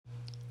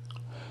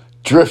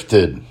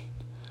Drifted.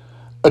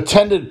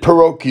 Attended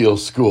parochial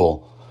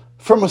school.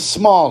 From a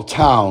small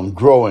town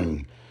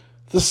growing.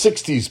 The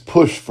 60s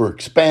push for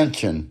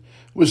expansion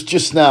was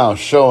just now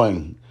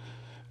showing.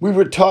 We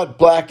were taught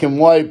black and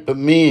white, but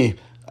me,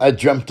 I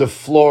dreamt of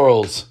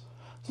florals.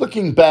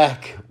 Looking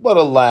back, what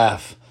a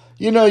laugh.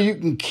 You know you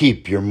can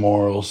keep your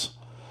morals.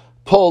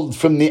 Pulled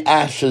from the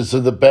ashes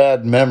of the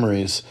bad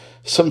memories,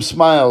 some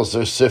smiles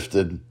are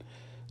sifted.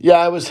 Yeah,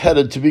 I was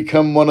headed to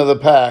become one of the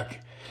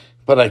pack,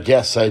 but I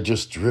guess I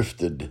just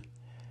drifted.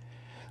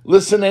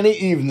 Listen any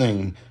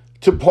evening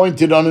to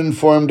pointed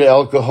uninformed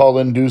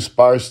alcohol-induced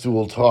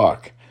barstool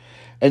talk,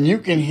 and you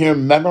can hear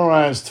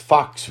memorized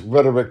fox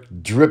rhetoric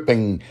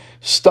dripping,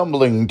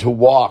 stumbling to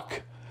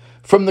walk,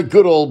 from the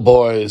good old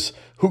boys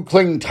who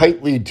cling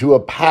tightly to a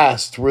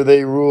past where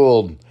they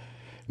ruled.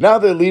 Now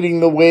they're leading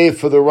the way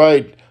for the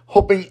right,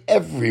 hoping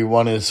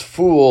everyone is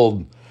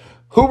fooled.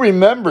 Who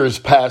remembers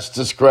past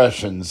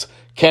discretions?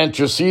 Can't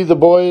you see the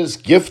boys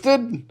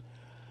gifted?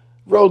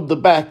 Rode the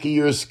back of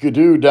your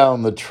Skidoo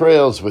down the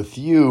trails with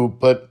you,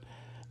 but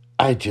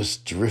I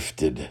just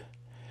drifted.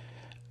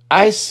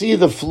 I see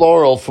the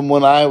floral from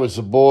when I was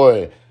a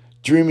boy,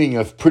 dreaming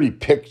of pretty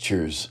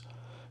pictures,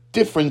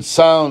 different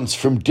sounds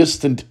from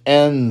distant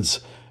ends,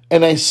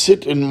 and I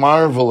sit and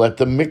marvel at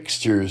the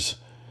mixtures.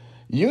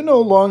 You no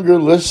longer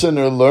listen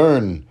or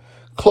learn.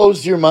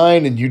 Close your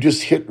mind and you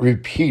just hit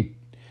repeat.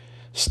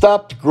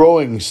 Stopped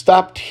growing,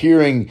 stopped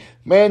hearing.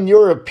 Man,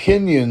 your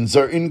opinions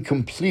are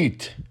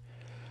incomplete.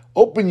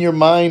 Open your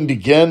mind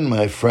again,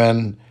 my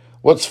friend.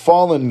 What's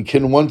fallen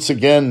can once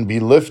again be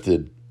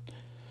lifted.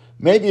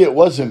 Maybe it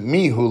wasn't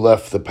me who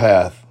left the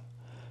path.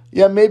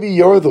 Yeah, maybe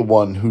you're the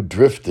one who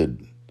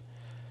drifted.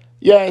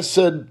 Yeah, I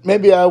said,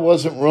 maybe I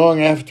wasn't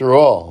wrong after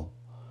all.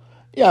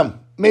 Yeah,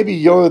 maybe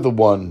you're the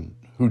one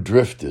who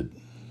drifted.